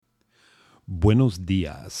Buenos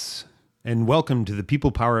dias, and welcome to the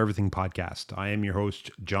People Power Everything podcast. I am your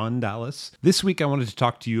host, John Dallas. This week, I wanted to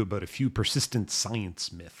talk to you about a few persistent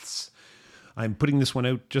science myths. I'm putting this one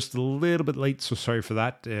out just a little bit late, so sorry for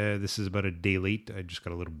that. This is about a day late. I just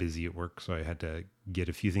got a little busy at work, so I had to get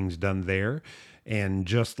a few things done there. And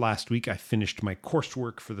just last week, I finished my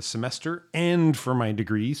coursework for the semester and for my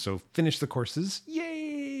degree, so finished the courses.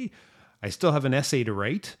 Yay! I still have an essay to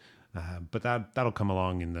write. But that'll come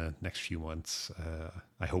along in the next few months,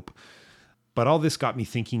 I hope. But all this got me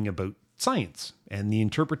thinking about science and the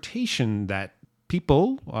interpretation that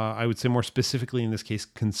people, I would say more specifically in this case,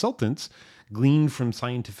 consultants, glean from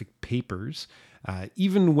scientific papers,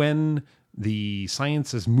 even when the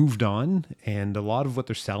science has moved on and a lot of what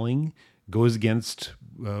they're selling goes against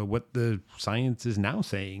what the science is now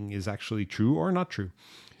saying is actually true or not true.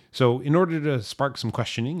 So in order to spark some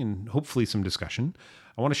questioning and hopefully some discussion,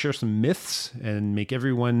 I want to share some myths and make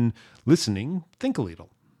everyone listening think a little.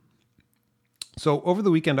 So over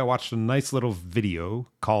the weekend, I watched a nice little video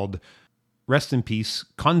called Rest in Peace,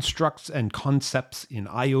 Constructs and Concepts in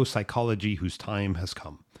IO Psychology Whose Time Has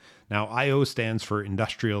Come. Now, IO stands for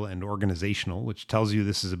industrial and organizational, which tells you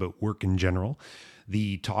this is about work in general.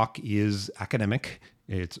 The talk is academic.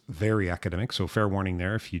 It's very academic, so fair warning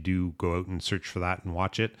there if you do go out and search for that and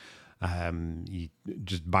watch it. You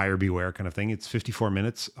just buyer beware kind of thing. It's 54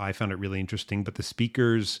 minutes. I found it really interesting, but the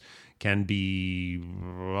speakers can be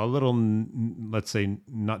a little, let's say,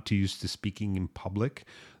 not too used to speaking in public,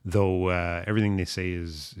 though everything they say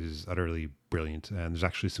is utterly brilliant. And there's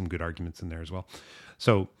actually some good arguments in there as well.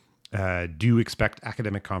 So do expect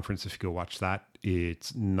academic conference if you go watch that.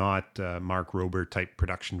 It's not Mark Rober type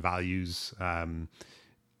production values,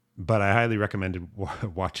 but I highly recommended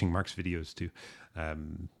watching Mark's videos too.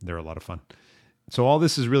 They're a lot of fun. So all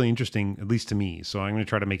this is really interesting, at least to me. So I'm going to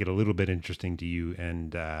try to make it a little bit interesting to you,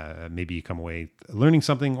 and maybe you come away learning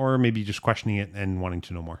something, or maybe just questioning it and wanting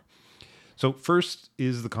to know more. So first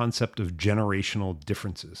is the concept of generational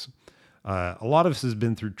differences. A lot of us has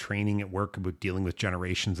been through training at work about dealing with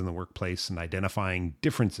generations in the workplace and identifying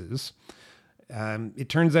differences. It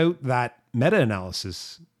turns out that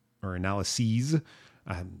meta-analysis or analyses,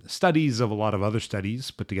 studies of a lot of other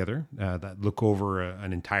studies put together that look over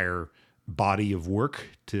an entire body of work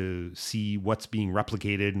to see what's being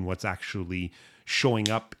replicated and what's actually showing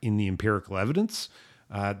up in the empirical evidence.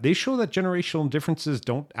 They show that generational differences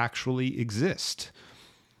don't actually exist.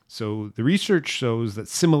 So the research shows that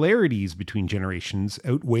similarities between generations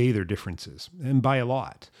outweigh their differences, and by a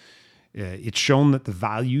lot. It's shown that the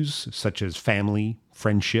values such as family,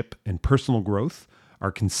 friendship, and personal growth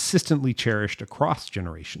are consistently cherished across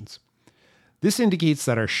generations. This indicates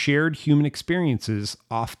that our shared human experiences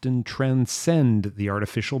often transcend the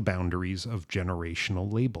artificial boundaries of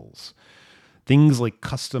generational labels. Things like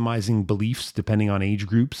customizing beliefs depending on age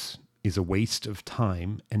groups is a waste of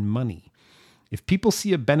time and money. If people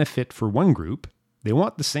see a benefit for one group, they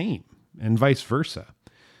want the same, and vice versa.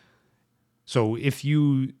 So if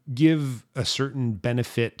you give a certain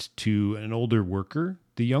benefit to an older worker,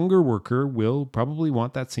 the younger worker will probably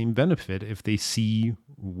want that same benefit if they see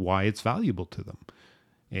why it's valuable to them.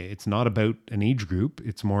 It's not about an age group.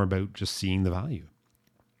 It's more about just seeing the value.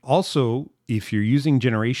 Also, if you're using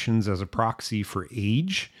generations as a proxy for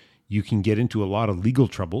age, you can get into a lot of legal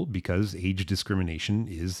trouble because age discrimination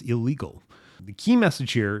is illegal. The key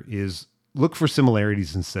message here is look for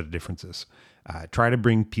similarities instead of differences. Try to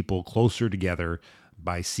bring people closer together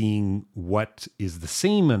by seeing what is the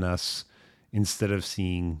same in us instead of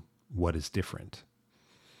seeing what is different.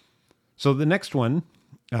 So the next one,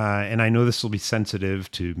 and I know this will be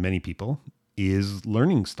sensitive to many people, is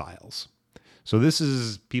learning styles. So this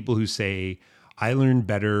is people who say, I learn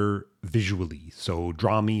better visually, so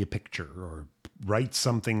draw me a picture or write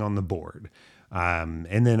something on the board. And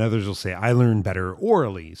then others will say, I learn better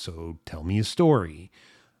orally, so tell me a story.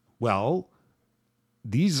 Well,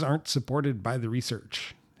 these aren't supported by the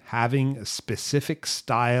research. Having a specific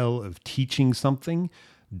style of teaching something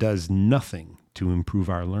does nothing to improve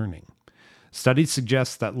our learning. Studies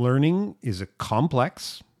suggest that learning is a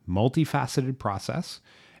complex, multifaceted process,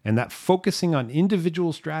 and that focusing on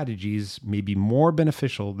individual strategies may be more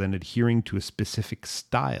beneficial than adhering to a specific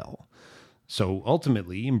style. So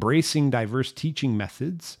ultimately, embracing diverse teaching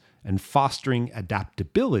methods and fostering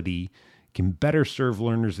adaptability can better serve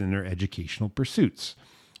learners in their educational pursuits.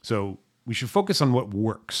 So we should focus on what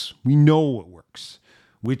works. We know what works,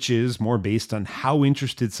 which is more based on how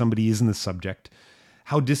interested somebody is in the subject,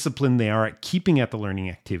 how disciplined they are at keeping at the learning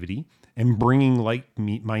activity, and bringing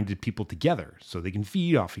like-minded people together so they can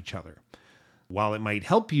feed off each other. While it might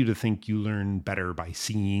help you to think you learn better by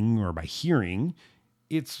seeing or by hearing,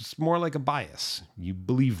 it's more like a bias. You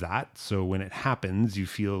believe that. So when it happens, you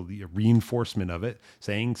feel the reinforcement of it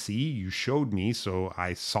saying, see, you showed me, so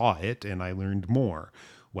I saw it and I learned more.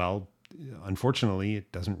 Well, unfortunately,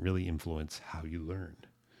 it doesn't really influence how you learn.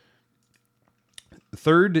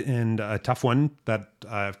 Third, and a tough one that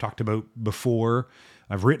I've talked about before,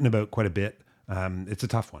 I've written about quite a bit. It's a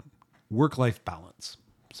tough one. Work-life balance.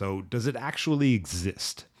 So does it actually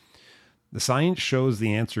exist? The science shows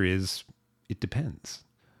the answer is, it depends.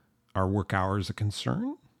 Are work hours a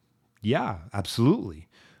concern? Yeah, absolutely.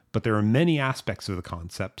 But there are many aspects of the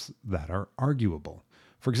concepts that are arguable.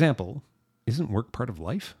 For example, isn't work part of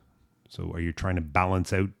life? So are you trying to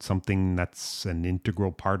balance out something that's an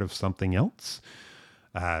integral part of something else?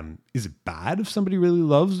 Is it bad if somebody really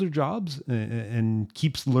loves their jobs and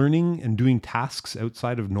keeps learning and doing tasks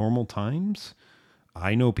outside of normal times?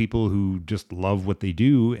 I know people who just love what they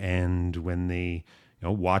do, and when they,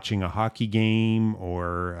 watching a hockey game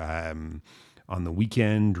or on the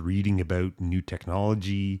weekend, reading about new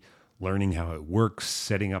technology, learning how it works,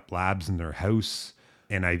 setting up labs in their house.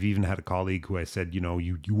 And I've even had a colleague who I said,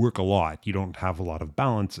 you work a lot, you don't have a lot of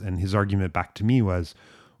balance. And his argument back to me was,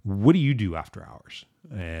 what do you do after hours?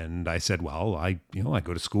 And I said, well, I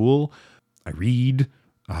go to school, I read,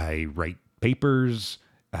 I write papers,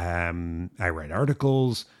 I write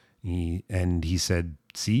articles. And he said,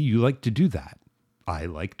 see, you like to do that. I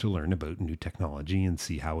like to learn about new technology and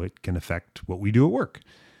see how it can affect what we do at work.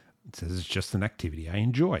 It says it's just an activity I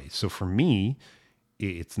enjoy. So for me,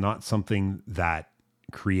 it's not something that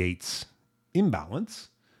creates imbalance,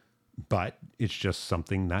 but it's just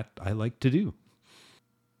something that I like to do.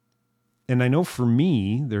 And I know for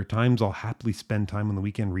me, there are times I'll happily spend time on the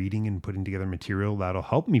weekend reading and putting together material that'll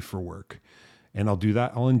help me for work. And I'll do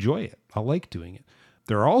that. I'll enjoy it. I'll like doing it.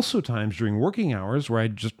 There are also times during working hours where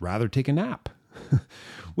I'd just rather take a nap,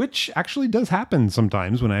 which actually does happen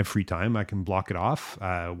sometimes when I have free time. I can block it off,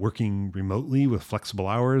 working remotely with flexible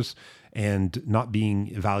hours and not being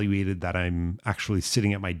evaluated that I'm actually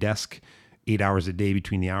sitting at my desk 8 hours a day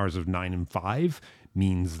between the hours of 9 and 5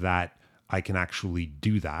 means that I can actually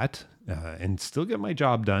do that and still get my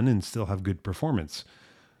job done and still have good performance.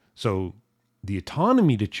 So the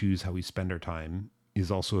autonomy to choose how we spend our time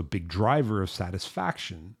is also a big driver of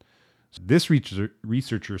satisfaction. So this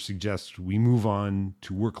researcher suggests we move on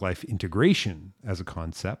to work-life integration as a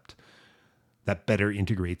concept that better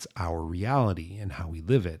integrates our reality and how we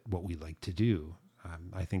live it, what we like to do.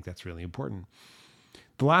 I think that's really important.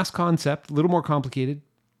 The last concept, a little more complicated,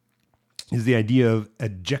 is the idea of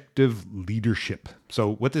adjective leadership.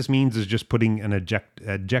 So what this means is just putting an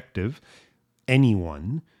adjective,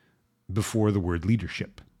 anyone, before the word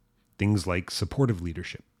leadership. Things like supportive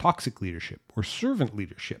leadership, toxic leadership, or servant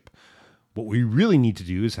leadership. What we really need to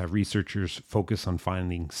do is have researchers focus on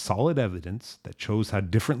finding solid evidence that shows how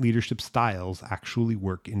different leadership styles actually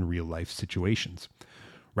work in real life situations,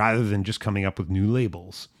 rather than just coming up with new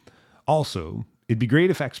labels. Also, it'd be great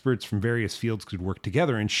if experts from various fields could work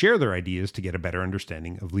together and share their ideas to get a better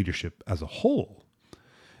understanding of leadership as a whole.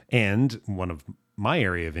 And one of my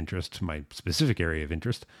specific area of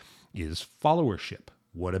interest, is followership.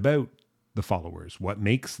 What about the followers? What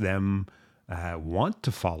makes them want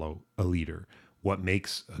to follow a leader? What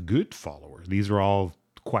makes a good follower? These are all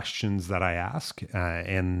questions that I ask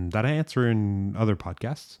and that I answer in other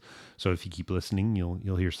podcasts. So if you keep listening,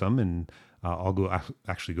 you'll hear some, and I'll go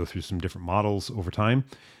through some different models over time.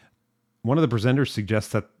 One of the presenters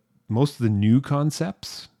suggests that most of the new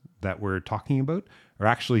concepts that we're talking about are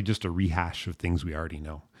actually just a rehash of things we already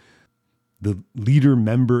know. The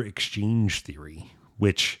leader-member exchange theory,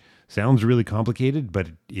 which sounds really complicated, but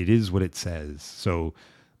it is what it says. So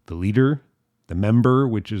the leader, the member,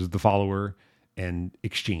 which is the follower, and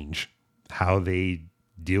exchange, how they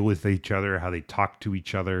deal with each other, how they talk to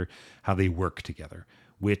each other, how they work together,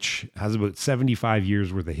 which has about 75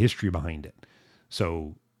 years worth of history behind it.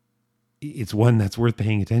 So it's one that's worth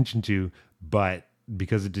paying attention to, but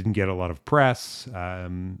because it didn't get a lot of press,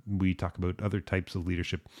 we talk about other types of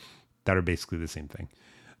leadership that are basically the same thing.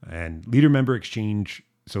 And leader-member exchange,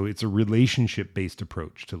 so it's a relationship-based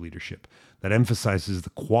approach to leadership that emphasizes the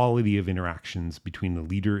quality of interactions between the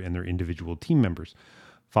leader and their individual team members,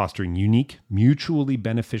 fostering unique, mutually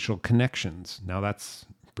beneficial connections. Now that's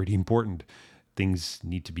pretty important. Things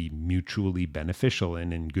need to be mutually beneficial,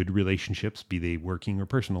 and in good relationships, be they working or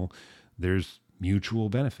personal, there's mutual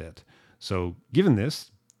benefit. So given this,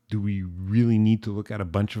 do we really need to look at a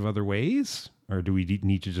bunch of other ways? Or do we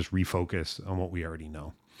need to just refocus on what we already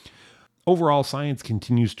know? Overall, science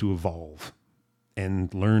continues to evolve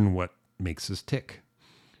and learn what makes us tick.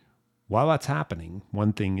 While that's happening,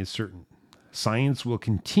 one thing is certain. science will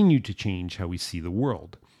continue to change how we see the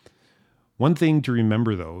world. One thing to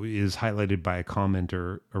remember, though, is highlighted by a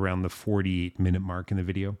commenter around the 48-minute mark in the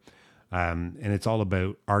video. And it's all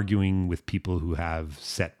about arguing with people who have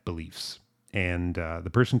set beliefs. And the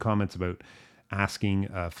person comments about asking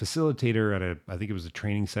a facilitator at I think it was a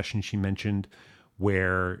training session she mentioned,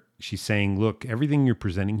 where she's saying, look, everything you're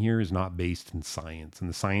presenting here is not based in science, and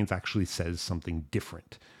the science actually says something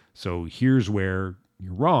different. So here's where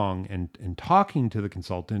you're wrong. And talking to the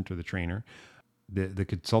consultant or the trainer, the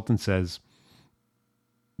consultant says,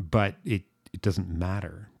 but it doesn't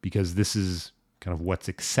matter, because this is kind of what's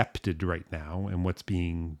accepted right now and what's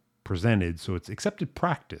being presented. So it's accepted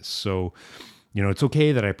practice. So, it's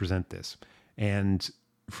okay that I present this. And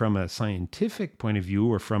from a scientific point of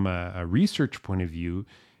view, or from a research point of view,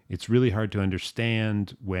 it's really hard to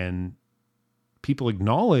understand when people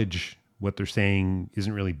acknowledge what they're saying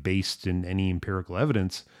isn't really based in any empirical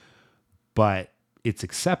evidence, but it's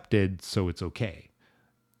accepted, so it's okay.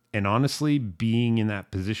 And honestly, being in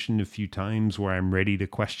that position a few times where I'm ready to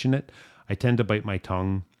question it, I tend to bite my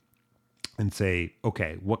tongue and say,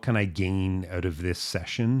 okay, what can I gain out of this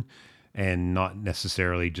session? And not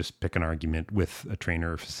necessarily just pick an argument with a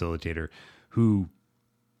trainer or facilitator who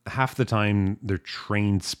half the time they're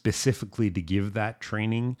trained specifically to give that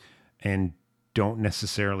training and don't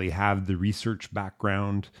necessarily have the research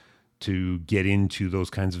background to get into those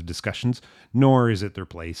kinds of discussions, nor is it their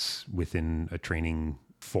place within a training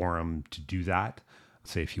forum to do that.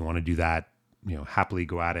 Say, if you want to do that, happily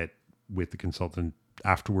go at it with the consultant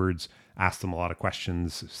afterwards, ask them a lot of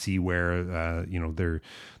questions, see where their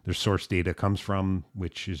source data comes from,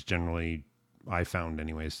 which is generally, I found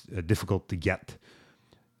anyways, difficult to get.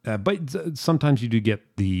 But sometimes you do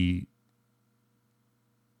get the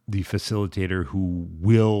facilitator who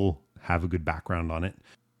will have a good background on it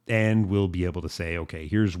and will be able to say, okay,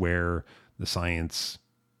 here's where the science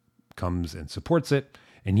comes and supports it,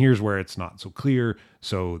 and here's where it's not so clear.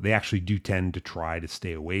 So they actually do tend to try to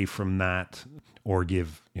stay away from that, or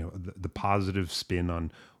give the positive spin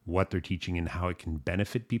on what they're teaching and how it can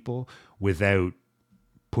benefit people without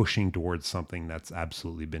pushing towards something that's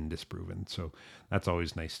absolutely been disproven. So that's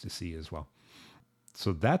always nice to see as well.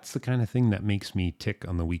 So that's the kind of thing that makes me tick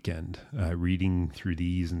on the weekend, reading through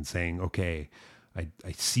these and saying, okay,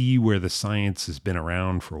 I see where the science has been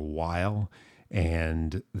around for a while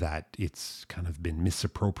and that it's kind of been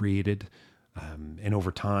misappropriated. And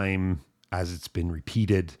over time, as it's been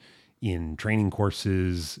repeated in training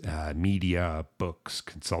courses, media, books,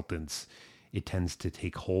 consultants, it tends to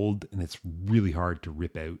take hold, and it's really hard to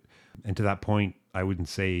rip out. And to that point, I wouldn't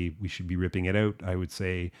say we should be ripping it out. I would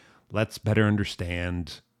say, let's better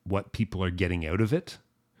understand what people are getting out of it.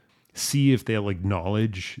 See if they'll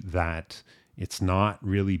acknowledge that it's not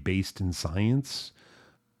really based in science,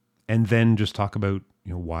 and then just talk about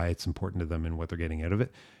why it's important to them and what they're getting out of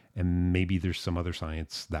it. And maybe there's some other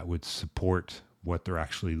science that would support what they're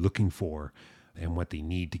actually looking for and what they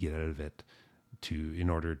need to get out of it in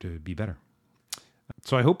order to be better.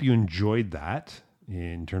 So I hope you enjoyed that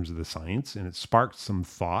in terms of the science, and it sparked some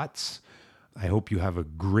thoughts. I hope you have a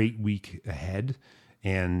great week ahead.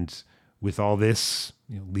 And with all this,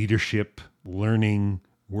 leadership, learning,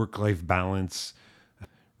 work-life balance,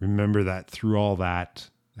 remember that through all that,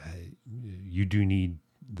 you do need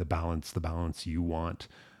the balance you want.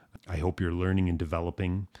 I hope you're learning and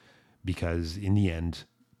developing, because in the end,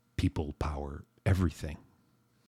 people power everything.